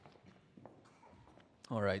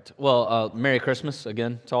All right. Well, Merry Christmas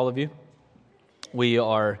again to all of you. We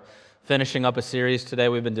are finishing up a series today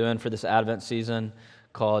we've been doing for this Advent season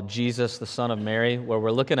called Jesus, the Son of Mary, where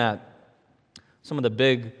we're looking at some of the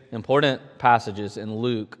big, important passages in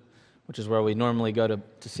Luke, which is where we normally go to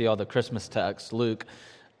see all the Christmas texts, Luke,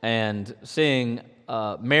 and seeing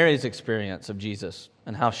Mary's experience of Jesus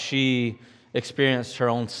and how she experienced her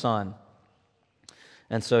own son.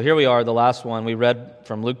 And so here we are, the last one. We read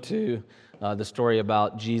from Luke 2, the story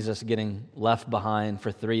about Jesus getting left behind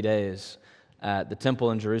for 3 days at the temple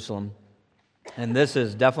in Jerusalem. And this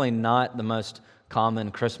is definitely not the most common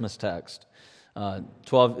Christmas text.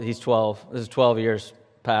 He's 12. This is 12 years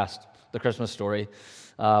past the Christmas story.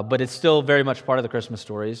 But it's still very much part of the Christmas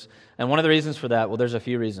stories. And one of the reasons for that, well, there's a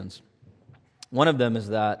few reasons. One of them is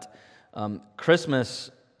that Christmas,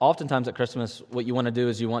 oftentimes at Christmas, what you want to do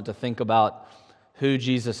is you want to think about who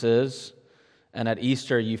Jesus is. And at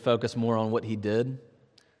Easter, you focus more on what he did.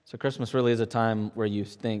 So Christmas really is a time where you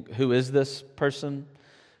think, who is this person?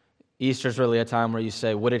 Easter is really a time where you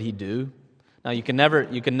say, what did he do? Now, you can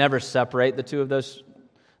never separate the two of those.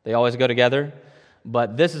 They always go together.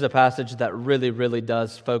 But this is a passage that really, really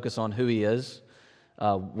does focus on who he is.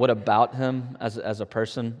 What about him as a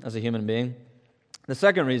person, as a human being? The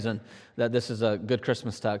second reason that this is a good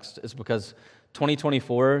Christmas text is because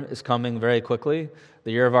 2024 is coming very quickly.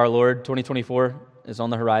 The year of our Lord, 2024, is on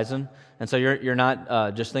the horizon. And so you're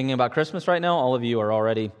not just thinking about Christmas right now. All of you are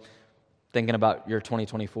already thinking about your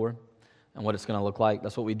 2024 and what it's going to look like.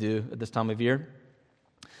 That's what we do at this time of year.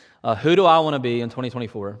 Who do I want to be in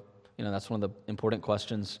 2024? You know, that's one of the important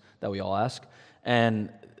questions that we all ask. And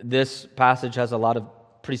this passage has a lot of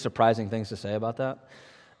pretty surprising things to say about that.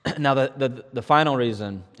 Now, the final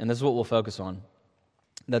reason, and this is what we'll focus on,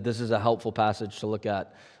 that this is a helpful passage to look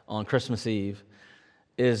at on Christmas Eve,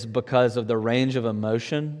 is because of the range of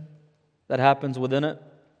emotion that happens within it.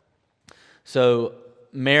 So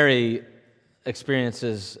Mary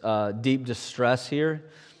experiences deep distress here.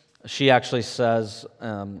 She actually says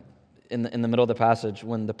in the middle of the passage,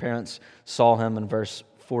 when the parents saw him in verse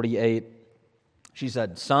 48, she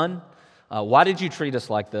said, "Son, why did you treat us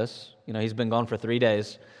like this? You know, he's been gone for 3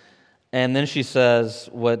 days." And then she says,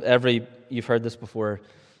 you've heard this before,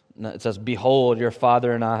 it says, "Behold, your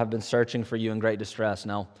father and I have been searching for you in great distress."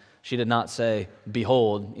 Now, she did not say,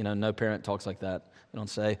 "Behold," no parent talks like that. They don't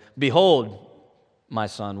say, "Behold, my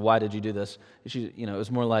son, why did you do this?" It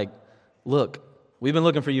was more like, "Look, we've been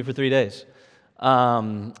looking for you for 3 days."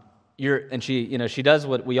 She does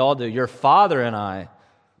what we all do. "Your father and I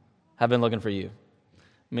have been looking for you."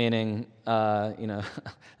 Meaning,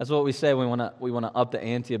 that's what we say. We want to up the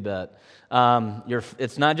ante a bit.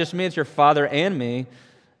 It's not just me; it's your father and me.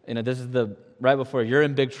 This is the right before "you're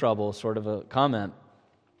in big trouble" sort of a comment.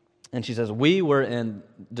 And she says, "We were in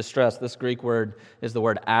distress." This Greek word is the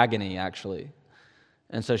word agony, actually.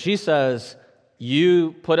 And so she says,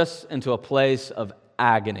 "You put us into a place of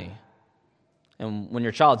agony." And when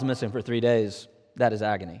your child's missing for 3 days, that is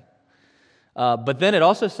agony. But then it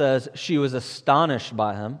also says she was astonished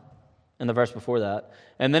by him in the verse before that.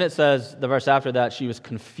 And then it says, the verse after that, she was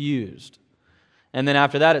confused. And then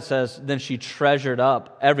after that it says, then she treasured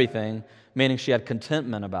up everything, meaning she had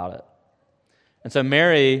contentment about it. And so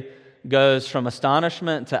Mary goes from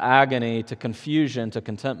astonishment to agony to confusion to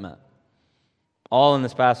contentment, all in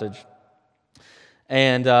this passage.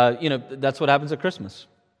 And, that's what happens at Christmas.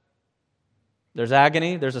 There's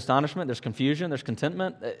agony, there's astonishment, there's confusion, there's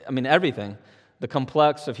contentment. Everything. The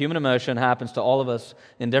complex of human emotion happens to all of us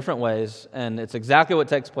in different ways, and it's exactly what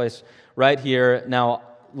takes place right here. Now,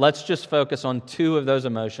 let's just focus on two of those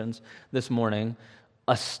emotions this morning,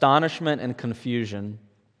 astonishment and confusion.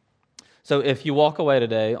 So if you walk away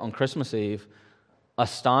today on Christmas Eve,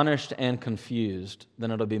 astonished and confused,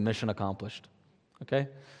 then it'll be mission accomplished. Okay?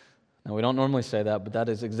 Now, we don't normally say that, but that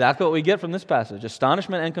is exactly what we get from this passage,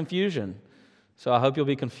 astonishment and confusion. So I hope you'll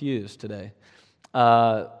be confused today.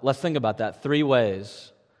 Let's think about that. 3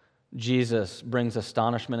 ways Jesus brings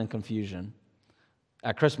astonishment and confusion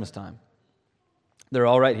at Christmas time. They're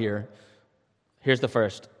all right here. Here's the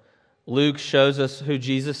first. Luke shows us who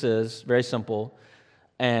Jesus is, very simple,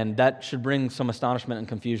 and that should bring some astonishment and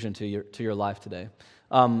confusion to your life today.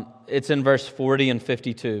 It's in verse 40 and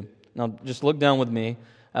 52. Now, just look down with me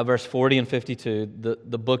at verse 40 and 52,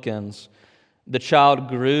 the bookends. "The child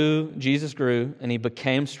grew, Jesus grew, and he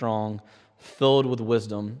became strong, filled with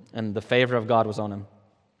wisdom, and the favor of God was on him."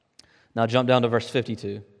 Now jump down to verse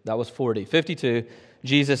 52. That was 40. 52,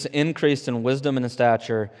 "Jesus increased in wisdom and in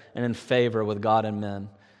stature and in favor with God and men."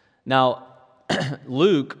 Now,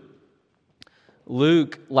 Luke,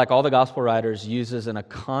 like all the gospel writers, uses an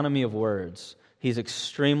economy of words. He's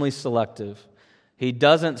extremely selective. He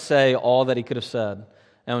doesn't say all that he could have said.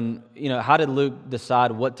 And, how did Luke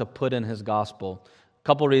decide what to put in his gospel? A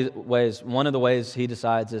couple ways. One of the ways he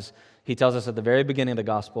decides is he tells us at the very beginning of the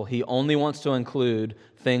gospel, he only wants to include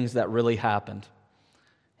things that really happened.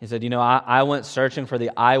 He said, I went searching for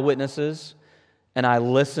the eyewitnesses, and I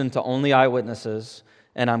listened to only eyewitnesses,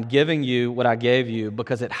 and I'm giving you what I gave you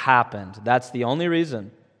because it happened. That's the only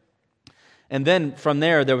reason. And then from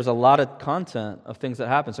there was a lot of content of things that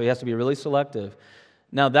happened, so he has to be really selective.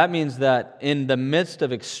 Now, that means that in the midst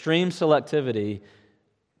of extreme selectivity,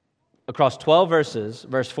 across 12 verses,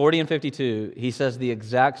 verse 40 and 52, he says the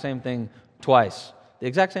exact same thing twice. The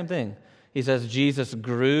exact same thing. He says Jesus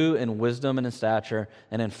grew in wisdom and in stature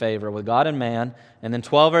and in favor with God and man. And then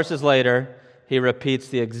 12 verses later, he repeats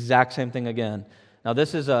the exact same thing again. Now,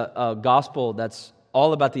 this is a gospel that's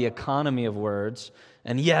all about the economy of words,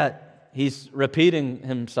 and yet he's repeating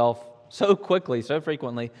himself so quickly, so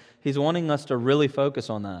frequently. He's wanting us to really focus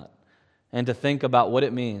on that and to think about what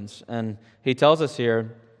it means. And he tells us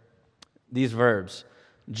here these verbs: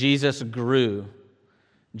 Jesus grew,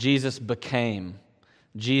 Jesus became,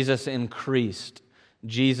 Jesus increased,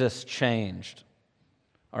 Jesus changed.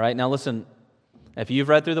 All right, now listen, if you've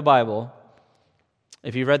read through the Bible,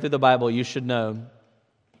 you should know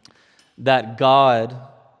that God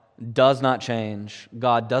does not change,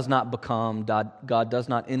 God does not become, God does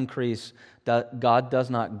not increase, God does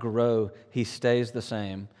not grow. He stays the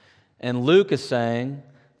same. And Luke is saying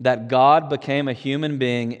that God became a human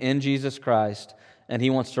being in Jesus Christ, and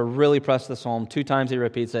he wants to really press this home. 2 times he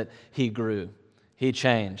repeats it. He grew, he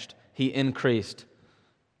changed, he increased.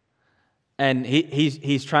 And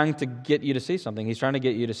he's trying to get you to see something. He's trying to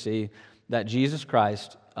get you to see that Jesus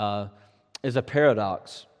Christ is a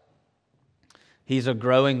paradox. He's a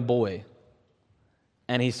growing boy,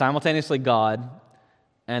 and he's simultaneously God,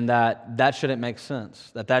 and that shouldn't make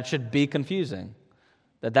sense, that should be confusing,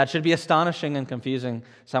 that should be astonishing and confusing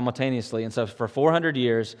simultaneously. And so for 400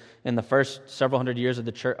 years, in the first several hundred years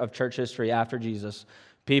of church history after Jesus,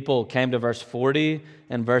 people came to verse 40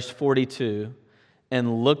 and verse 42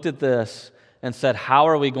 and looked at this and said, how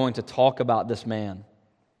are we going to talk about this man?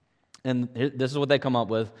 And this is what they come up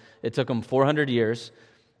with. It took them 400 years,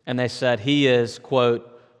 and they said he is,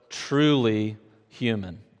 quote, truly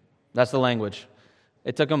human. That's the language.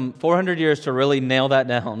 It took them 400 years to really nail that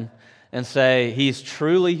down and say he's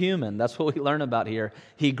truly human. That's what we learn about here.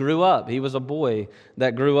 He grew up. He was a boy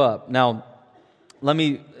that grew up. Now, let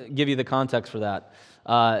me give you the context for that.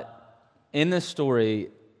 In this story,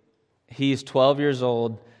 he's 12 years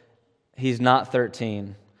old. He's not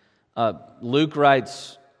 13. Luke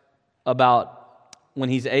writes about when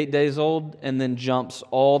he's 8 days old and then jumps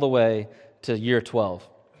all the way to year 12.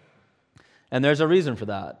 And there's a reason for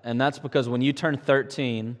that. And that's because when you turn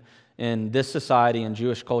 13 in this society and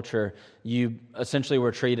Jewish culture, you essentially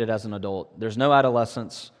were treated as an adult. There's no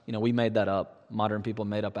adolescence. We made that up. Modern people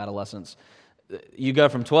made up adolescence. You go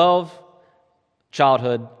from 12,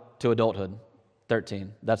 childhood, to adulthood,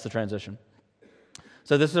 13. That's the transition.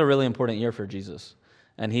 So this is a really important year for Jesus.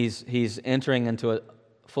 And he's entering into a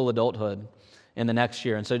full adulthood in the next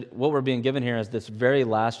year. And so what we're being given here is this very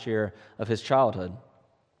last year of his childhood.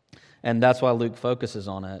 And that's why Luke focuses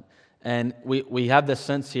on it. And we have this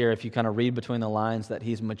sense here, if you kind of read between the lines, that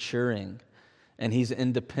he's maturing and he's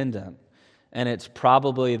independent. And it's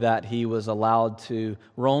probably that he was allowed to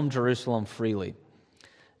roam Jerusalem freely.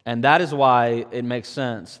 And that is why it makes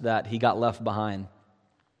sense that he got left behind.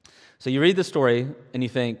 So you read the story and you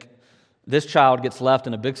think, this child gets left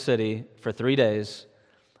in a big city for 3 days.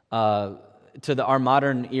 To our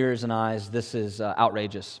modern ears and eyes, this is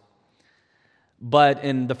outrageous. But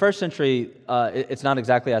in the first century, it's not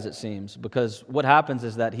exactly as it seems, because what happens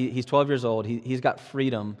is that he's 12 years old. He's got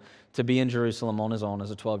freedom to be in Jerusalem on his own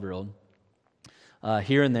as a 12-year-old,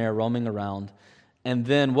 here and there, roaming around. And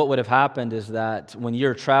then what would have happened is that when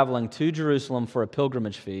you're traveling to Jerusalem for a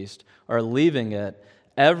pilgrimage feast or leaving it,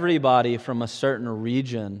 everybody from a certain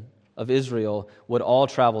region of Israel would all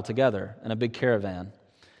travel together in a big caravan.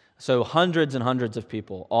 So hundreds and hundreds of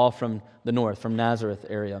people, all from the north, from Nazareth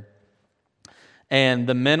area. And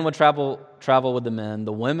the men would travel with the men,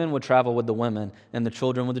 the women would travel with the women, and the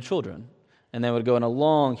children with the children. And they would go in a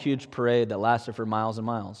long, huge parade that lasted for miles and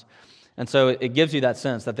miles. And so it gives you that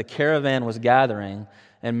sense that the caravan was gathering,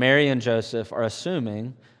 and Mary and Joseph are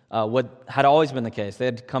assuming what had always been the case. They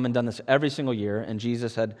had come and done this every single year, and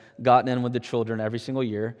Jesus had gotten in with the children every single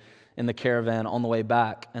year in the caravan on the way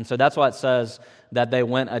back. And so that's why it says that they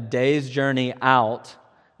went a day's journey out,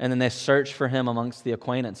 and then they searched for him amongst the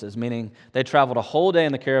acquaintances, meaning they traveled a whole day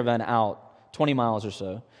in the caravan out, 20 miles or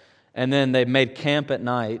so, and then they made camp at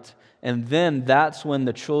night, And then that's when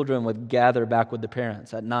the children would gather back with the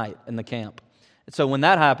parents at night in the camp. So when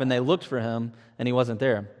that happened, they looked for him, and he wasn't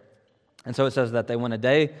there. And so it says that they went a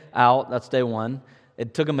day out, that's day 1.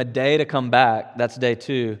 It took them a day to come back, that's day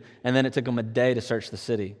 2. And then it took them a day to search the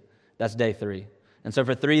city, that's day 3. And so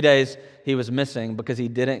for 3 days, he was missing because he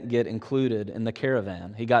didn't get included in the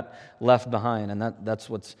caravan. He got left behind, and that's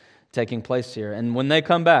what's taking place here. And when they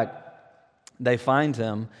come back, they find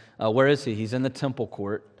him. Where is he? He's in the temple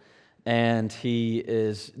court, and he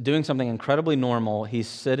is doing something incredibly normal. He's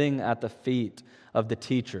sitting at the feet of the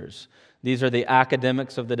teachers. These are the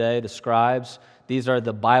academics of the day, the scribes. These are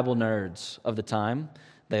the Bible nerds of the time.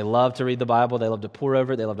 They love to read the Bible. They love to pore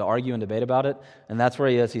over it. They love to argue and debate about it. And that's where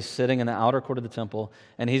he is. He's sitting in the outer court of the temple,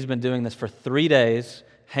 and he's been doing this for 3 days,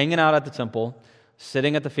 hanging out at the temple,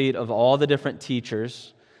 sitting at the feet of all the different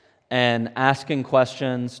teachers, and asking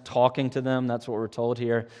questions, talking to them. That's what we're told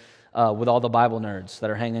here, with all the Bible nerds that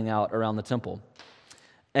are hanging out around the temple.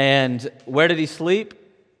 And where did he sleep?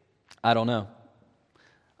 I don't know.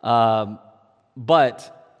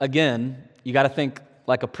 But again, you got to think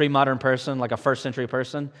like a pre-modern person, like a first century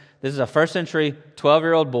person. This is a first century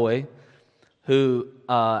 12-year-old boy who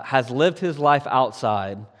has lived his life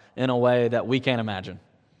outside in a way that we can't imagine.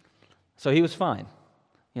 So he was fine.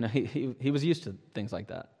 You know, he was used to things like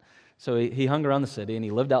that. So he hung around the city, and he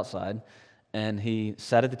lived outside, and he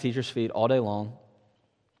sat at the teacher's feet all day long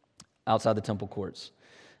outside the temple courts.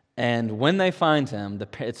 And when they find him,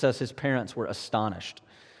 it says his parents were astonished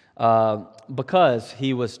because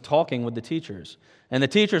he was talking with the teachers. And the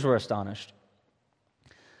teachers were astonished.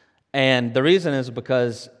 And the reason is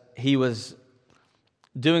because he was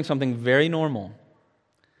doing something very normal.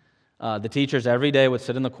 The teachers every day would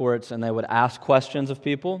sit in the courts, and they would ask questions of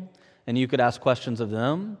people, and you could ask questions of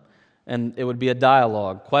them, and it would be a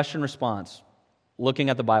dialogue, question-response, looking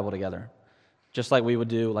at the Bible together, just like we would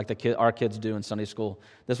do, like our kids do in Sunday school.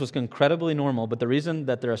 This was incredibly normal, but the reason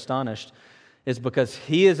that they're astonished is because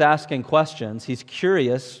he is asking questions, he's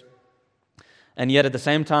curious, and yet at the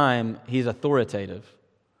same time, he's authoritative.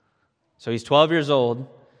 So he's 12 years old,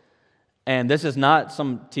 and this is not,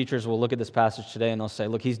 some teachers will look at this passage today and they'll say,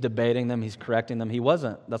 look, he's debating them, he's correcting them. He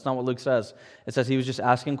wasn't. That's not what Luke says. It says he was just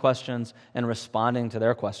asking questions and responding to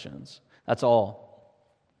their questions. That's all.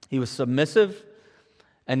 He was submissive,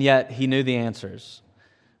 and yet he knew the answers.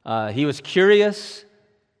 He was curious,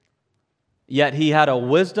 yet he had a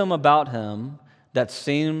wisdom about him that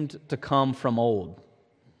seemed to come from old.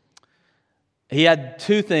 He had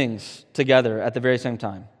two things together at the very same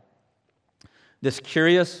time. This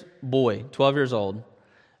curious boy, 12 years old,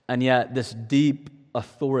 and yet this deep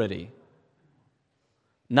authority.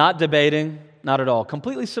 Not debating, not at all.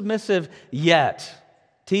 Completely submissive, yet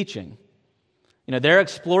teaching. You know, they're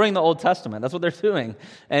exploring the Old Testament. That's what they're doing.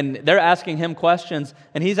 And they're asking him questions,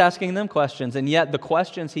 and he's asking them questions, and yet the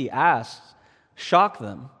questions he asks shock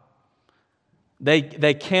them.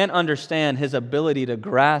 They can't understand his ability to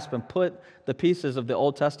grasp and put the pieces of the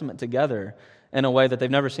Old Testament together in a way that they've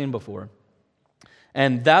never seen before.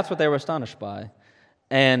 And that's what they were astonished by.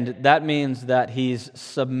 And that means that he's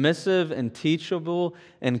submissive and teachable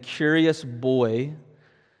and curious boy,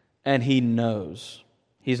 and he knows.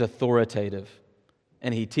 He's authoritative,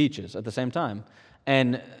 and he teaches at the same time.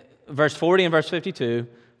 And verse 40 and verse 52,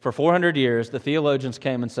 for 400 years, the theologians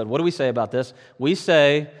came and said, what do we say about this? We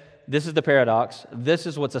say, this is the paradox. This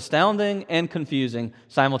is what's astounding and confusing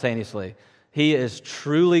simultaneously. He is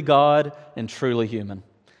truly God and truly human.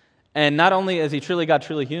 And not only is he truly God,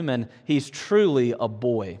 truly human, he's truly a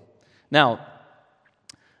boy. Now,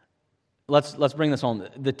 let's bring this home.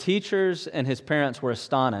 The teachers and his parents were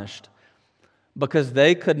astonished because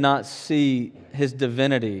they could not see his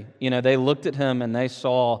divinity. You know, they looked at him and they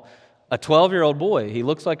saw a 12-year-old boy. He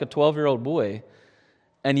looks like a 12-year-old boy,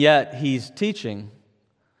 and yet he's teaching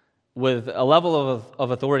with a level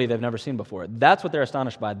of authority they've never seen before. That's what they're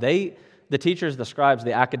astonished by. The teachers, the scribes,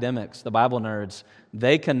 the academics, the Bible nerds,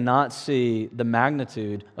 they cannot see the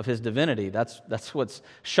magnitude of his divinity. That's what's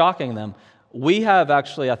shocking them. We have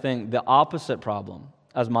actually, I think, the opposite problem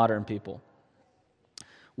as modern people.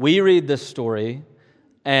 We read this story,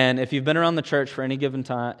 and if you've been around the church for any given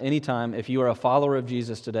time, if you are a follower of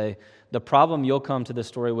Jesus today, the problem you'll come to this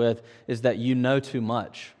story with is that you know too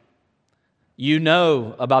much. You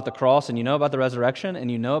know about the cross, and you know about the resurrection,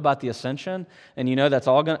 and you know about the ascension, and you know that's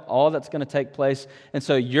all that's going to take place. And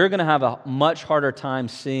so you're going to have a much harder time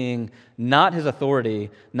seeing not his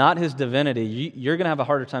authority, not his divinity. You're going to have a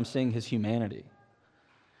harder time seeing his humanity.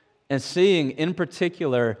 And seeing in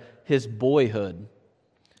particular his boyhood.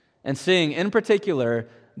 And seeing in particular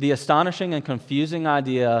the astonishing and confusing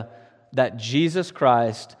idea that Jesus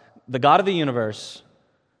Christ, the God of the universe,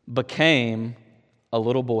 became a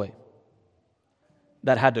little boy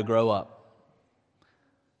that had to grow up.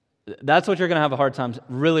 That's what you're going to have a hard time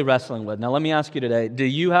really wrestling with. Now, let me ask you today, do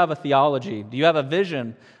you have a theology? Do you have a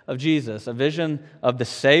vision of Jesus, a vision of the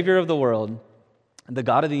Savior of the world, the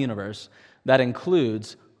God of the universe, that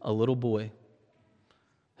includes a little boy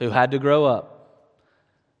who had to grow up,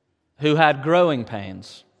 who had growing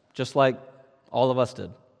pains, just like all of us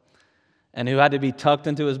did, and who had to be tucked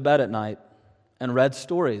into his bed at night and read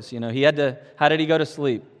stories? How did he go to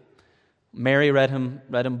sleep? Mary read him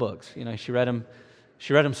books. She read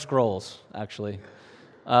him scrolls, actually.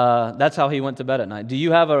 That's how he went to bed at night. Do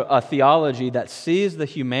you have a theology that sees the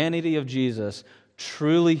humanity of Jesus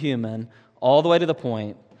truly human, all the way to the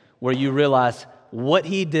point where you realize what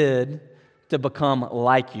he did to become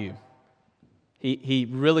like you? He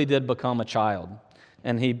really did become a child,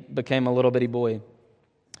 and he became a little bitty boy.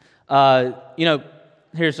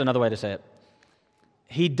 Here's another way to say it.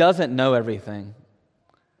 He doesn't know everything.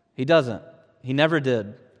 He doesn't. He never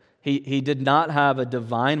did. He did not have a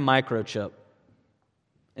divine microchip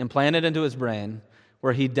implanted into his brain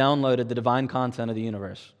where he downloaded the divine content of the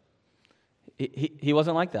universe. He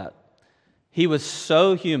wasn't like that. He was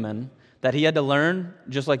so human that he had to learn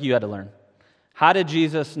just like you had to learn. How did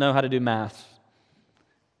Jesus know how to do math?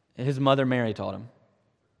 His mother Mary taught him.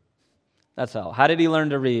 That's how. How did he learn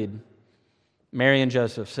to read? Mary and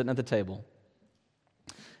Joseph sitting at the table.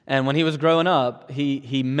 And when he was growing up,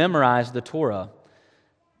 he memorized the Torah.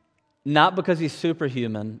 Not because he's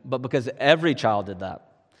superhuman, but because every child did that.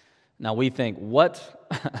 Now we think, what?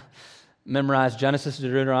 Memorize Genesis to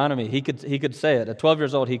Deuteronomy. He could say it. At 12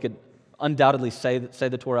 years old, he could undoubtedly say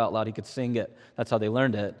the Torah out loud. He could sing it. That's how they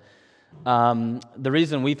learned it. The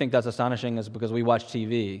reason we think that's astonishing is because we watch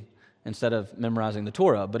TV instead of memorizing the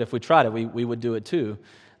Torah. But if we tried it, we would do it too.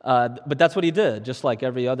 But that's what he did, just like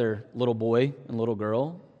every other little boy and little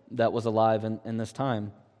girl that was alive in this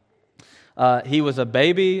time. He was a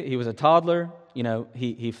baby. He was a toddler.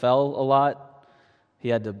 He fell a lot. He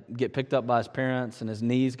had to get picked up by his parents, and his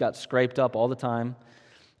knees got scraped up all the time.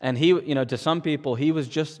 And he, to some people, he was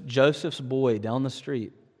just Joseph's boy down the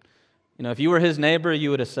street. If you were his neighbor, you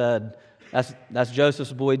would have said, that's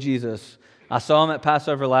Joseph's boy, Jesus. I saw him at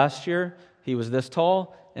Passover last year. He was this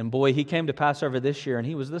tall, and boy, he came to Passover this year, and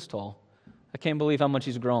he was this tall. I can't believe how much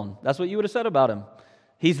he's grown. That's what you would have said about him.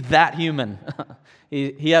 He's that human.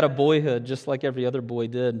 He had a boyhood just like every other boy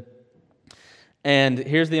did. And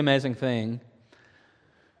here's the amazing thing.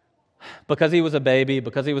 Because he was a baby,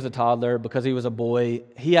 because he was a toddler, because he was a boy,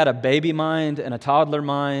 he had a baby mind and a toddler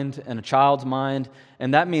mind and a child's mind.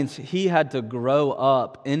 And that means he had to grow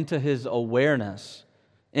up into his awareness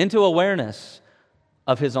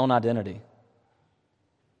of his own identity.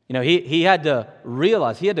 He had to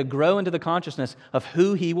realize, he had to grow into the consciousness of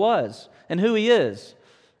who he was and who he is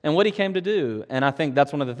and what he came to do. And I think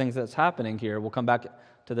that's one of the things that's happening here. We'll come back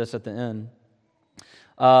to this at the end.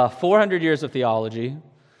 400 years of theology.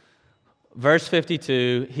 Verse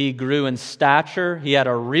 52, he grew in stature. He had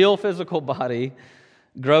a real physical body,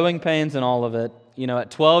 growing pains and all of it.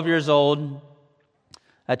 At 12 years old,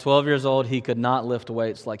 he could not lift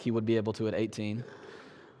weights like he would be able to at 18.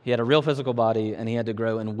 He had a real physical body, and he had to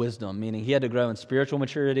grow in wisdom, meaning he had to grow in spiritual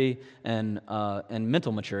maturity and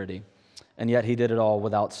mental maturity. And yet he did it all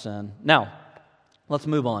without sin. Now, let's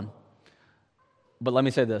move on. But let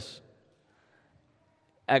me say this.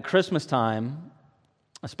 At Christmas time,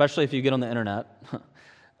 especially if you get on the internet,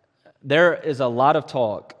 there is a lot of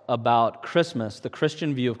talk about Christmas, the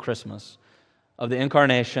Christian view of Christmas, of the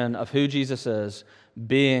incarnation, of who Jesus is,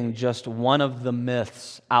 being just one of the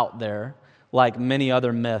myths out there, like many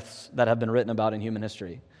other myths that have been written about in human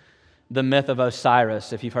history. The myth of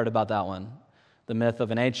Osiris, if you've heard about that one. The myth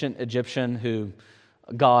of an ancient Egyptian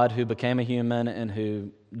God who became a human and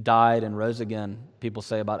who died and rose again, people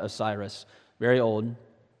say about Osiris. Very old.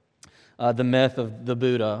 The myth of the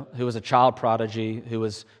Buddha, who was a child prodigy, who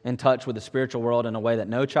was in touch with the spiritual world in a way that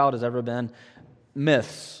no child has ever been.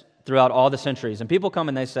 Myths throughout all the centuries. And people come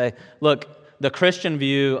and they say, look, the Christian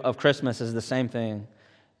view of Christmas is the same thing.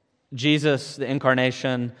 Jesus, the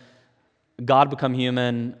incarnation, God become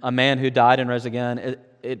human, a man who died and rose again.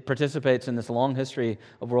 It participates in this long history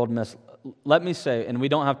of world myths. Let me say, and we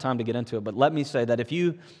don't have time to get into it, but let me say that if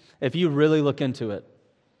you really look into it,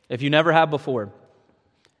 if you never have before,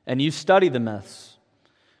 and you study the myths,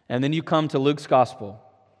 and then you come to Luke's gospel,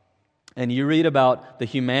 and you read about the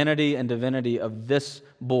humanity and divinity of this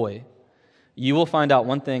boy, you will find out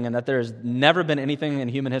one thing, and that there has never been anything in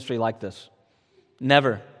human history like this.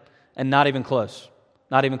 Never. And not even close.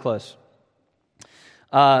 Not even close.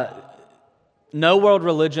 No world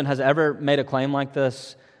religion has ever made a claim like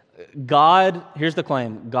this. Here's the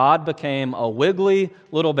claim, God became a wiggly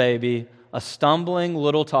little baby, a stumbling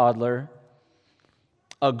little toddler,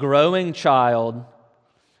 a growing child,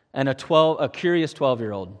 and a curious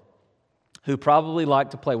 12-year-old who probably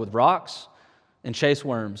liked to play with rocks and chase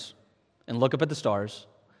worms and look up at the stars.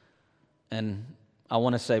 And I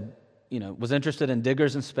want to say, was interested in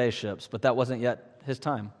diggers and spaceships, but that wasn't yet his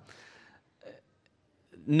time.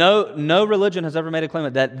 No religion has ever made a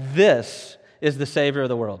claim that this is the Savior of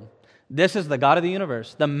the world. This is the God of the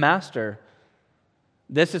universe, the Master.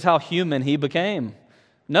 This is how human he became.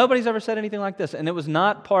 Nobody's ever said anything like this, and it was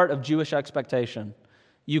not part of Jewish expectation.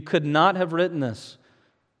 You could not have written this.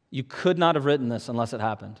 You could not have written this unless it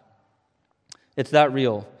happened. It's that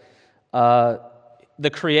real. The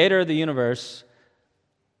creator of the universe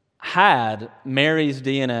had Mary's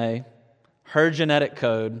DNA, her genetic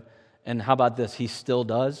code, and how about this? He still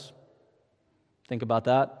does. Think about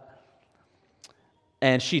that.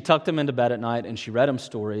 And she tucked him into bed at night, and she read him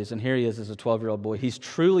stories, and here he is as a 12-year-old boy. He's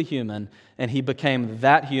truly human, and he became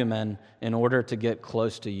that human in order to get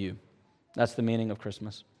close to you. That's the meaning of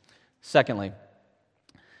Christmas. Secondly,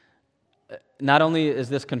 not only is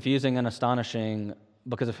this confusing and astonishing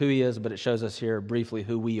because of who he is, but it shows us here briefly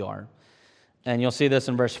who we are. And you'll see this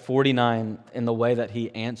in verse 49 in the way that he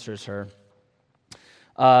answers her.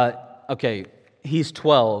 Okay, he's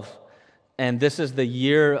 12, and this is the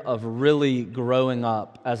year of really growing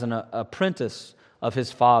up as an apprentice of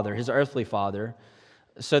his father, his earthly father,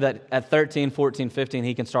 so that at 13, 14, 15,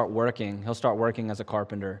 he can start working. He'll start working as a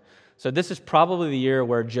carpenter. So this is probably the year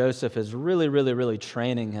where Joseph is really, really, really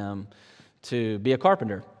training him to be a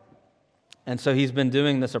carpenter. And so he's been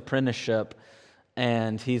doing this apprenticeship,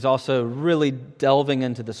 and he's also really delving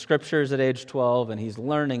into the scriptures at age 12, and he's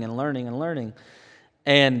learning and learning and learning.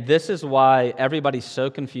 And this is why everybody's so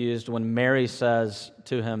confused when Mary says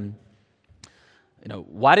to him,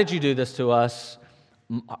 why did you do this to us?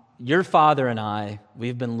 Your father and I,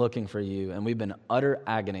 we've been looking for you, and we've been in utter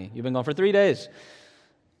agony. You've been gone for 3 days.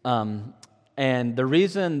 And the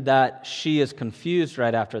reason that she is confused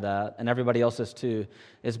right after that, and everybody else is too,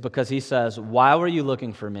 is because he says, why were you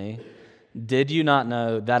looking for me? Did you not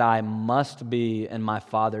know that I must be in my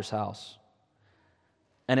father's house?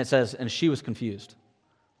 And it says, and she was confused.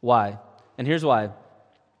 Why? And here's why.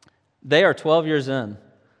 They are 12 years in.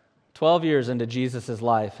 12 years into Jesus'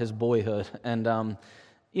 life, his boyhood. And,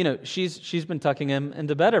 she's been tucking him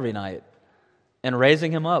into bed every night and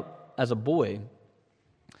raising him up as a boy.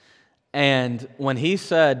 And when he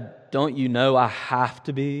said, don't you know I have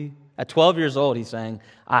to be? At 12 years old, he's saying,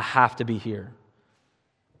 I have to be here.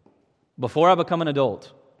 Before I become an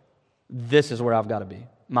adult, this is where I've got to be,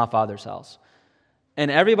 my father's house. And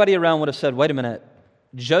everybody around would have said, wait a minute,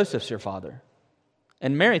 Joseph's your father.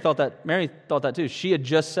 And Mary thought that too. She had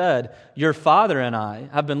just said, your father and I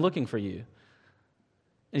have been looking for you.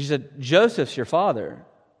 And she said, Joseph's your father.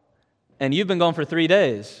 And you've been gone for 3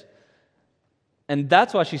 days. And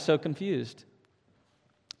that's why she's so confused.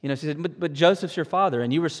 She said, but Joseph's your father,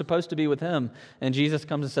 and you were supposed to be with him. And Jesus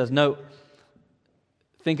comes and says, no,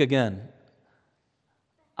 think again.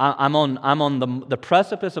 I'm on the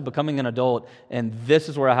precipice of becoming an adult, and this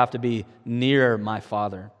is where I have to be, near my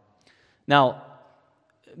father. Now,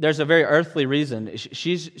 there's a very earthly reason.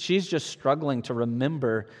 She's just struggling to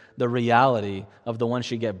remember the reality of the one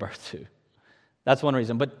she gave birth to. That's one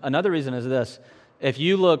reason. But another reason is this. If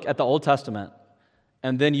you look at the Old Testament,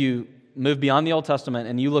 and then you move beyond the Old Testament,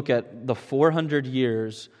 and you look at the 400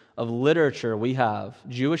 years of literature we have,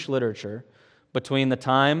 Jewish literature, between the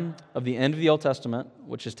time of the end of the Old Testament,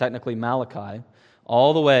 which is technically Malachi,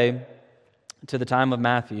 all the way to the time of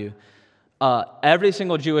Matthew, every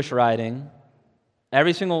single Jewish writing,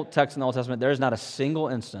 every single text in the Old Testament, there is not a single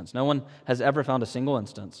instance, no one has ever found a single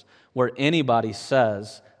instance where anybody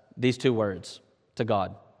says these two words to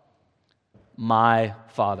God, my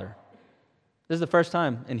Father. This is the first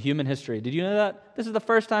time in human history. Did you know that? This is the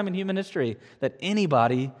first time in human history that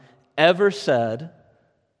anybody ever said,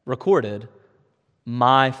 recorded,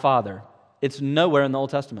 my Father. It's nowhere in the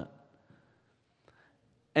Old Testament.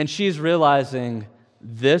 And she's realizing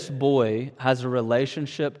this boy has a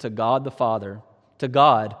relationship to God the Father, to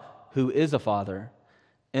God who is a Father,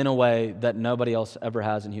 in a way that nobody else ever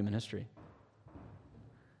has in human history.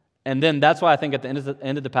 And then that's why I think at the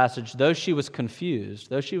end of the passage, though she was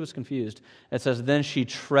confused, it says, then she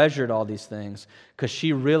treasured all these things because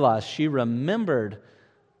she realized, she remembered,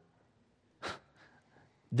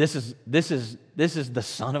 this is the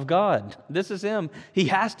Son of God. This is him. He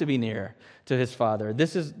has to be near to his Father.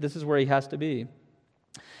 This is where he has to be.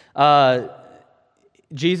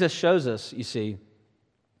 Jesus shows us, you see,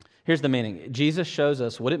 here's the meaning. Jesus shows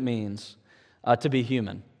us what it means to be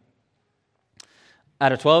human.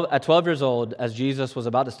 At 12 years old, as Jesus was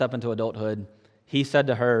about to step into adulthood, he said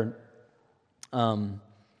to her,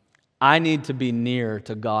 I need to be near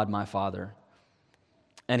to God my Father.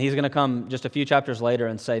 And he's going to come just a few chapters later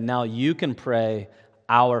and say, now you can pray,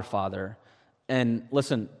 our Father. And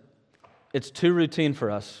listen, it's too routine for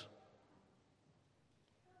us.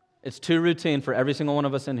 It's too routine for every single one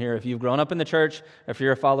of us in here. If you've grown up in the church, if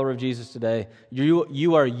you're a follower of Jesus today,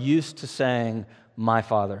 you are used to saying, my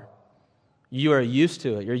Father. You are used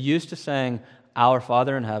to it. You're used to saying, our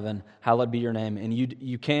Father in heaven, hallowed be your name. And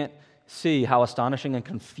you can't see how astonishing and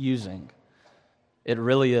confusing it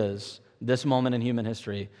really is, this moment in human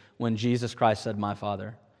history, when Jesus Christ said, my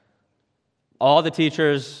Father. All the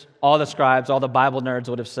teachers, all the scribes, all the Bible nerds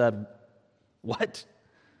would have said, what?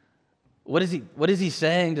 What is he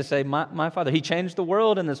saying to say, my Father? He changed the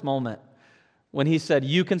world in this moment when he said,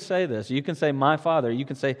 you can say this. You can say, my Father. You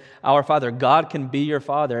can say, our Father. God can be your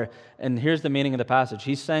Father. And here's the meaning of the passage.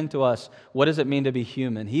 He's saying to us, what does it mean to be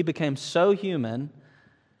human? He became so human,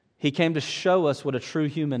 he came to show us what a true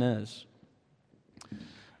human is.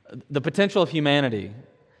 The potential of humanity,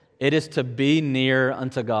 it is to be near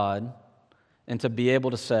unto God and to be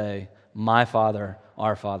able to say, my Father,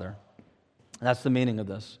 our Father. That's the meaning of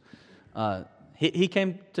this. He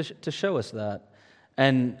came to show us that.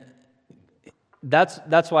 And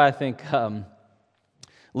that's why I think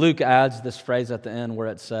Luke adds this phrase at the end where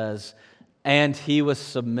it says, and he was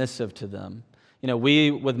submissive to them. You know, we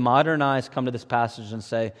with modern eyes come to this passage and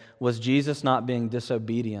say, was Jesus not being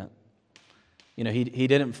disobedient? You know, he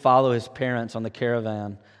didn't follow his parents on the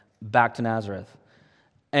caravan back to Nazareth.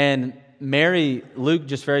 And Luke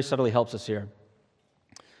just very subtly helps us here.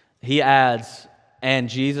 He adds, and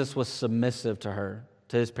Jesus was submissive to her,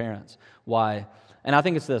 to his parents. Why? And I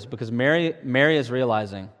think it's this, because Mary is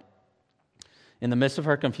realizing, in the midst of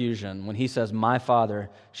her confusion, when he says, my Father,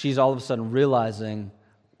 she's all of a sudden realizing,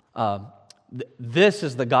 this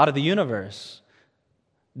is the God of the universe.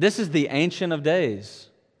 This is the Ancient of Days.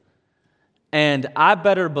 And I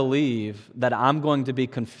better believe that I'm going to be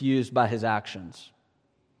confused by his actions.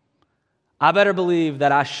 I better believe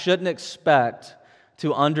that I shouldn't expect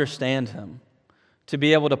to understand him, to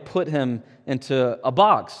be able to put him into a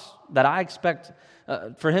box that I expect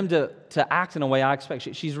for him to act in a way I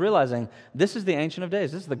expect. She's realizing this is the Ancient of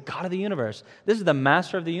Days. This is the God of the universe. This is the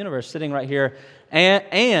Master of the universe sitting right here.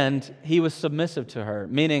 And he was submissive to her,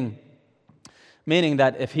 meaning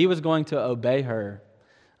that if he was going to obey her,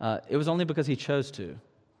 it was only because he chose to.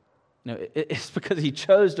 No, it's because he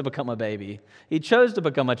chose to become a baby. He chose to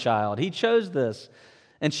become a child. He chose this.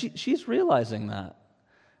 And she's realizing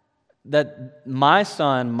that my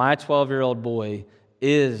son, my 12-year-old boy,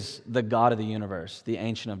 is the God of the universe, the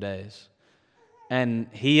Ancient of Days. And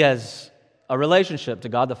he has a relationship to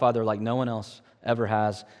God the Father like no one else ever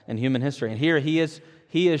has in human history. And here he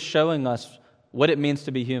is showing us what it means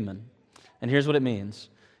to be human. And here's what it means.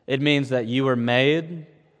 It means that you were made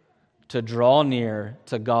to draw near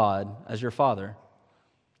to God as your Father.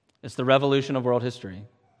 It's the revolution of world history.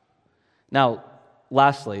 Now,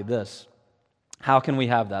 lastly, this. How can we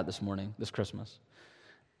have that this morning, this Christmas?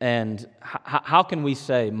 And how can we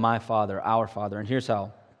say, my Father, our Father? And here's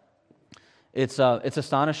how. It's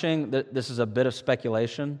astonishing that this is a bit of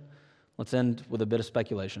speculation. Let's end with a bit of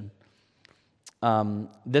speculation.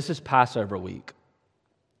 This is Passover week.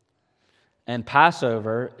 And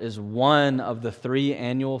Passover is one of the 3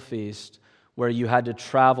 annual feasts where you had to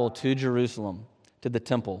travel to Jerusalem, to the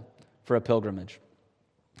temple, for a pilgrimage.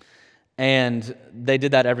 And they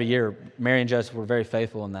did that every year. Mary and Joseph were very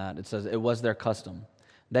faithful in that. It says it was their custom.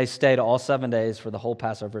 They stayed all 7 days for the whole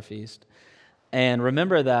Passover feast. And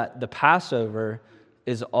remember that the Passover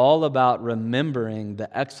is all about remembering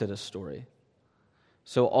the Exodus story.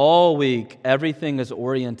 So all week, everything is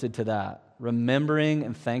oriented to that, remembering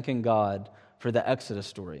and thanking God for the Exodus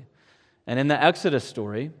story. And in the Exodus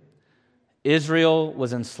story, Israel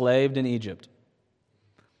was enslaved in Egypt.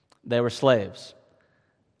 They were slaves.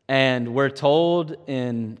 And we're told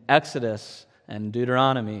in Exodus and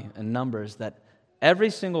Deuteronomy and Numbers that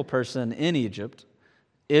every single person in Egypt,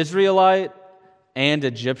 Israelite and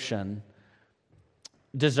Egyptian,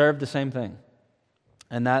 deserved the same thing.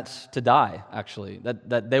 And that's to die, actually.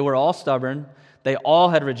 That they were all stubborn. They all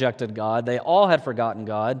had rejected God. They all had forgotten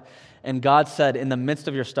God. And God said, in the midst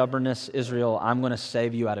of your stubbornness, Israel, I'm going to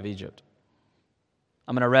save you out of Egypt.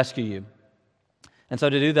 I'm going to rescue you. And so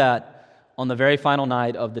to do that, on the very final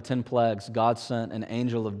night of the 10 plagues, God sent an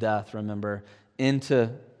angel of death, remember, into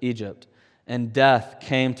Egypt. And death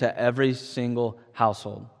came to every single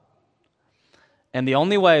household. And the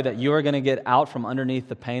only way that you are going to get out from underneath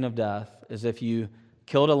the pain of death is if you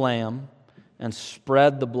killed a lamb and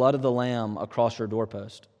spread the blood of the lamb across your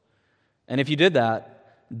doorpost. And if you did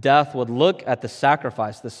that, death would look at the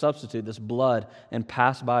sacrifice, the substitute, this blood, and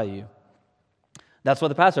pass by you. That's what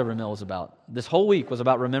the Passover meal was about. This whole week was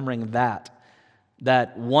about remembering that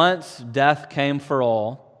once death came for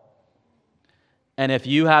all, and if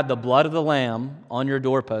you had the blood of the lamb on your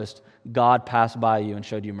doorpost, God passed by you and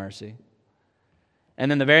showed you mercy. And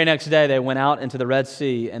then the very next day, they went out into the Red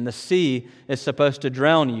Sea, and the sea is supposed to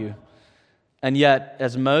drown you. And yet,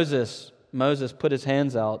 as Moses put his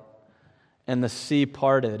hands out, and the sea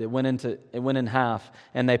parted, it went in half,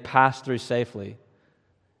 and they passed through safely.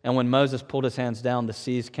 And when Moses pulled his hands down, the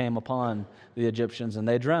seas came upon the Egyptians, and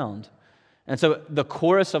they drowned. And so the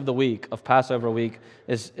chorus of the week, of Passover week,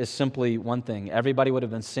 is simply one thing. Everybody would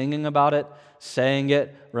have been singing about it, saying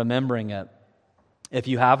it, remembering it. If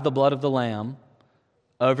you have the blood of the Lamb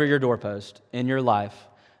over your doorpost in your life,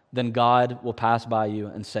 then God will pass by you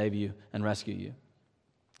and save you and rescue you.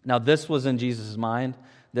 Now, this was in Jesus' mind.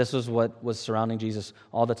 This was what was surrounding Jesus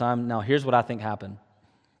all the time. Now, here's what I think happened.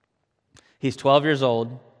 He's 12 years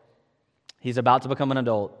old. He's about to become an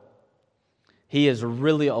adult. He is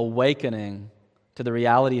really awakening to the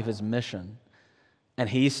reality of his mission. And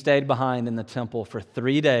he stayed behind in the temple for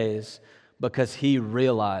 3 days because he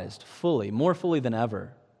realized fully, more fully than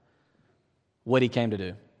ever, what he came to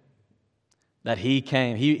do. That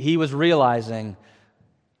he was realizing,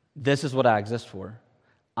 this is what I exist for.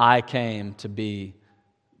 I came to be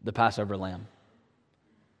the Passover lamb.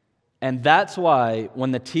 And that's why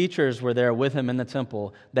when the teachers were there with him in the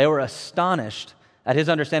temple, they were astonished at his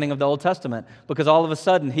understanding of the Old Testament, because all of a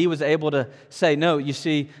sudden he was able to say, no, you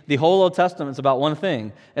see, the whole Old Testament is about one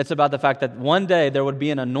thing. It's about the fact that one day there would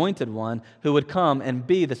be an anointed one who would come and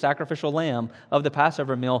be the sacrificial lamb of the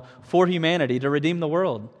Passover meal for humanity to redeem the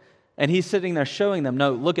world. And he's sitting there showing them,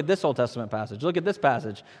 no, look at this Old Testament passage, look at this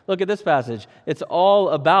passage, look at this passage. It's all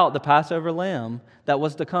about the Passover lamb that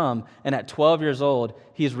was to come. And at 12 years old,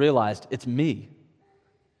 he's realized, it's me.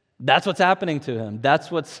 That's what's happening to him.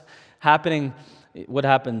 That's what's happening. What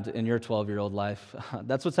happened in your 12-year-old life?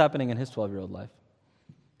 That's what's happening in his 12-year-old life,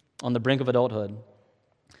 on the brink of adulthood.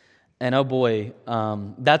 And oh boy,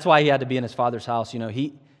 that's why he had to be in his father's house. You know,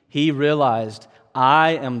 he realized,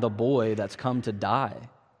 I am the boy that's come to die.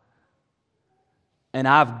 And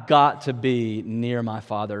I've got to be near my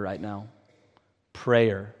Father right now.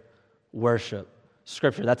 Prayer, worship,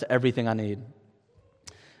 Scripture, that's everything I need.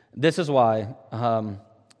 This is why,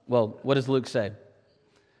 what does Luke say?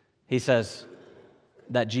 He says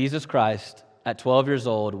that Jesus Christ, at 12 years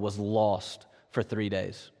old, was lost for 3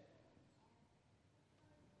 days.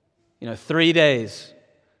 3 days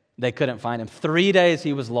they couldn't find him. 3 days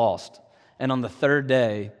he was lost. And on the third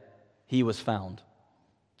day, he was found.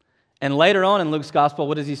 And later on in Luke's gospel,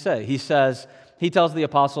 what does he say? He tells the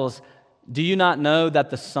apostles, do you not know that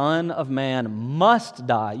the Son of Man must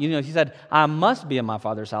die? He said, I must be in my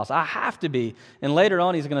Father's house. I have to be. And later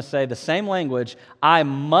on, he's going to say the same language, I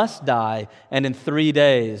must die, and in 3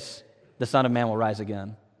 days, the Son of Man will rise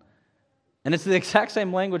again. And it's the exact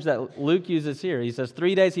same language that Luke uses here. He says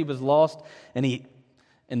 3 days he was lost, and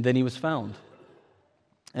then he was found.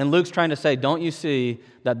 And Luke's trying to say, don't you see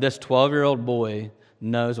that this 12-year-old boy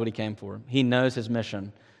knows what he came for? He knows his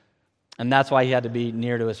mission. And that's why he had to be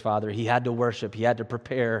near to his Father. He had to worship. He had to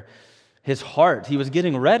prepare his heart. He was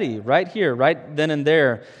getting ready right here, right then and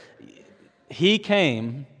there. He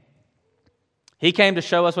came to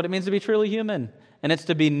show us what it means to be truly human, and it's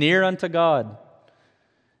to be near unto God.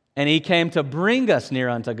 And he came to bring us near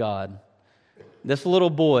unto God. This little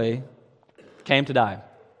boy came to die.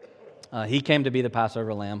 He came to be the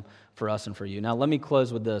Passover lamb for us and for you. Now, let me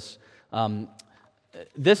close with this.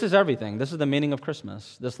 This is everything. This is the meaning of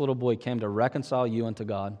Christmas. This little boy came to reconcile you unto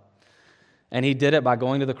God. And he did it by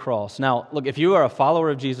going to the cross. Now, look, if you are a follower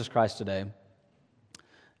of Jesus Christ today,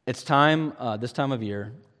 it's time, this time of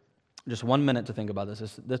year, just 1 minute to think about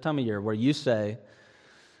this. This time of year where you say,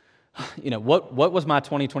 what was my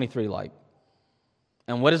 2023 like?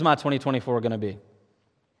 And what is my 2024 going to be?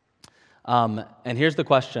 And here's the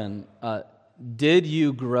question. Did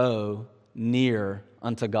you grow near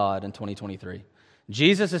unto God in 2023?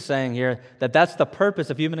 Jesus is saying here that that's the purpose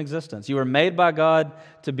of human existence. You were made by God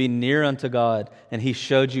to be near unto God, and He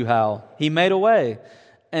showed you how. He made a way.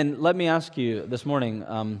 And let me ask you this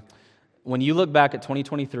morning, when you look back at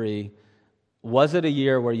 2023, was it a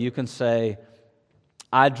year where you can say,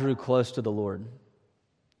 I drew close to the Lord,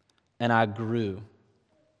 and I grew,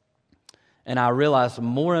 and I realized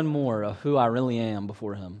more and more of who I really am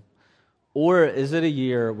before Him? Or is it a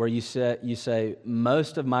year where you say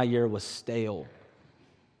most of my year was stale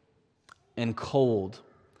and cold,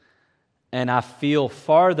 and I feel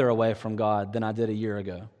farther away from God than I did a year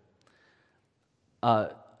ago.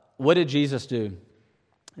 What did Jesus do?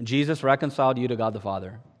 Jesus reconciled you to God the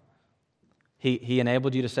Father. He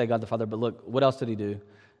enabled you to say God the Father, but look, what else did he do?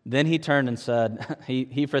 Then he turned and said,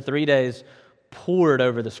 he for 3 days pored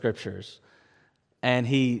over the Scriptures, and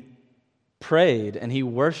he prayed and he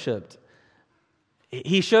worshiped.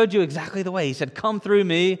 He showed you exactly the way. He said, come through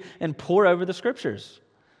me and pore over the Scriptures.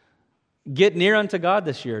 Get near unto God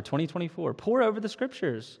this year, 2024. Pore over the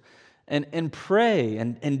Scriptures and pray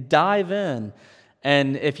and dive in.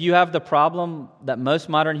 And if you have the problem that most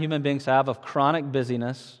modern human beings have of chronic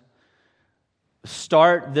busyness,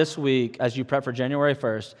 start this week as you prep for January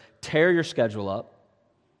 1st, tear your schedule up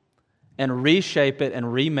and reshape it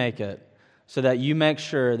and remake it so that you make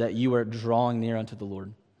sure that you are drawing near unto the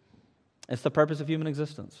Lord. It's the purpose of human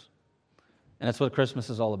existence. And that's what Christmas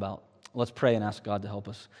is all about. Let's pray and ask God to help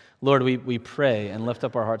us. Lord, we pray and lift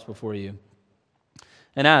up our hearts before you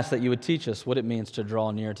and ask that you would teach us what it means to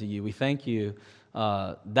draw near to you. We thank you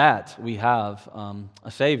that we have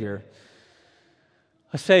a Savior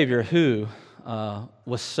who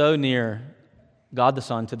was so near God the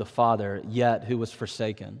Son to the Father, yet who was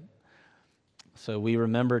forsaken. So we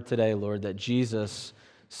remember today, Lord, that Jesus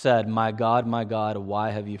said, my God, why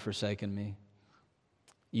have you forsaken me?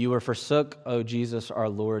 You were forsook, O Jesus, our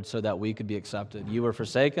Lord, so that we could be accepted. You were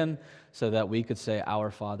forsaken so that we could say, our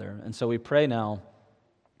Father. And so we pray now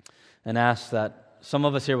and ask that some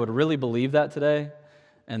of us here would really believe that today,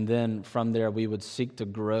 and then from there we would seek to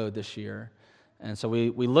grow this year. And so we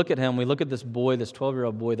look at him, we look at this boy, this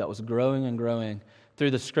 12-year-old boy that was growing and growing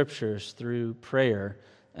through the Scriptures, through prayer.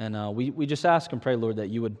 And we just ask and pray, Lord, that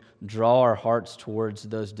you would draw our hearts towards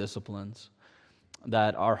those disciplines,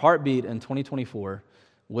 that our heartbeat in 2024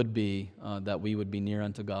 would be that we would be near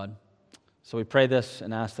unto God. So we pray this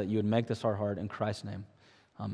and ask that you would make this our heart in Christ's name.